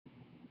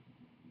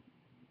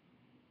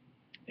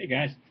Hey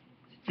guys,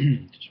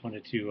 just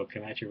wanted to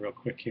come at you real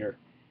quick here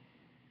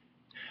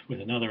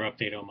with another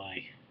update on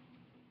my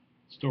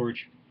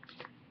storage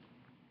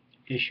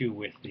issue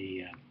with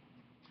the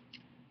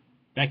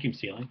vacuum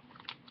sealing.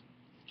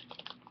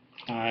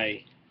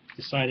 I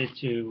decided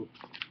to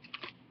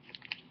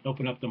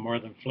open up the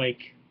Marlin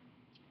Flake,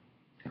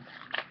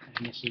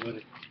 and this is what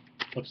it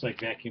looks like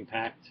vacuum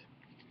packed.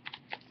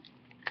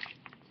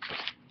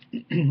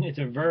 It's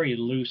a very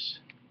loose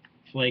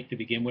flake to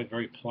begin with,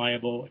 very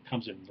pliable. It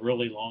comes in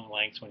really long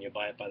lengths when you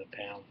buy it by the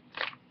pound.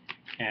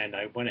 And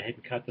I went ahead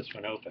and cut this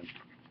one open.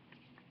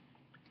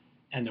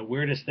 And the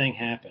weirdest thing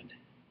happened.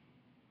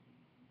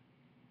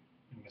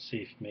 I'm going to see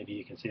if maybe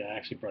you can see. I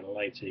actually brought a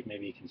light so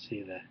maybe you can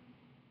see the.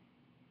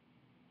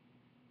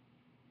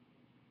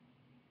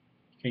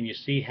 Can you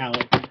see how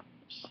it?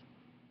 Oops.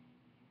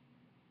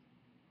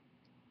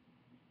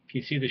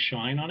 Can you see the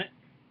shine on it?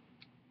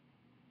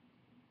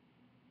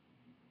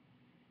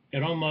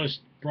 It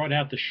almost brought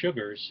out the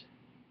sugars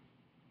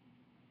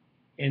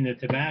in the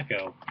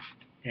tobacco,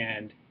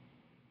 and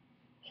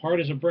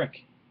hard as a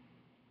brick.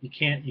 You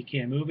can't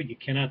move it. You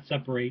cannot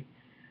separate.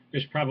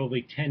 There's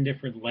probably 10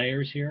 different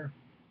layers here.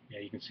 Yeah,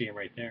 you can see them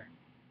right there,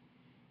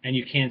 and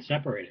you can't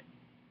separate it.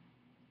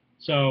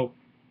 So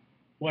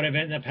what I've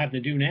ended up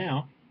having to do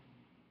now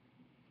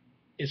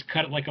is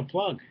cut it like a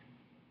plug.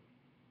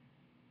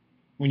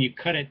 When you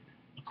cut it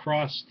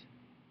across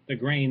the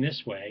grain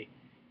this way,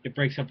 it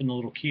breaks up into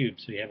little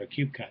cubes, so you have a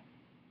cube cut.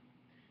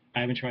 I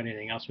haven't tried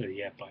anything else with it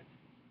yet, but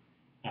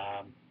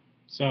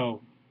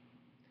so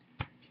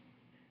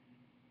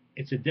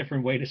it's a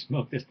different way to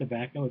smoke this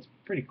tobacco. It's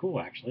pretty cool,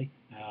 actually.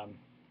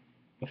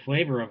 The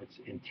flavor of it's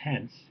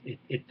intense.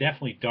 It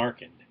definitely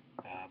darkened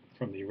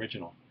from the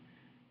original,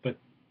 but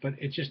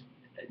it's just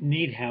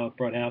neat how it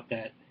brought out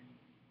that.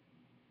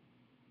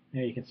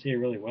 Yeah, you can see it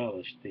really well.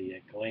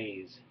 The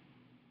glaze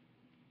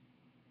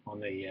on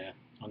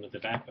the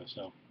tobacco.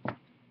 So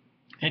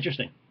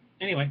interesting.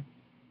 Anyway,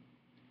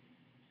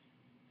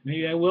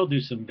 maybe I will do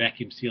some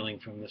vacuum sealing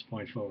from this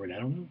point forward. I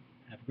don't know.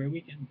 Have a great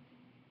weekend.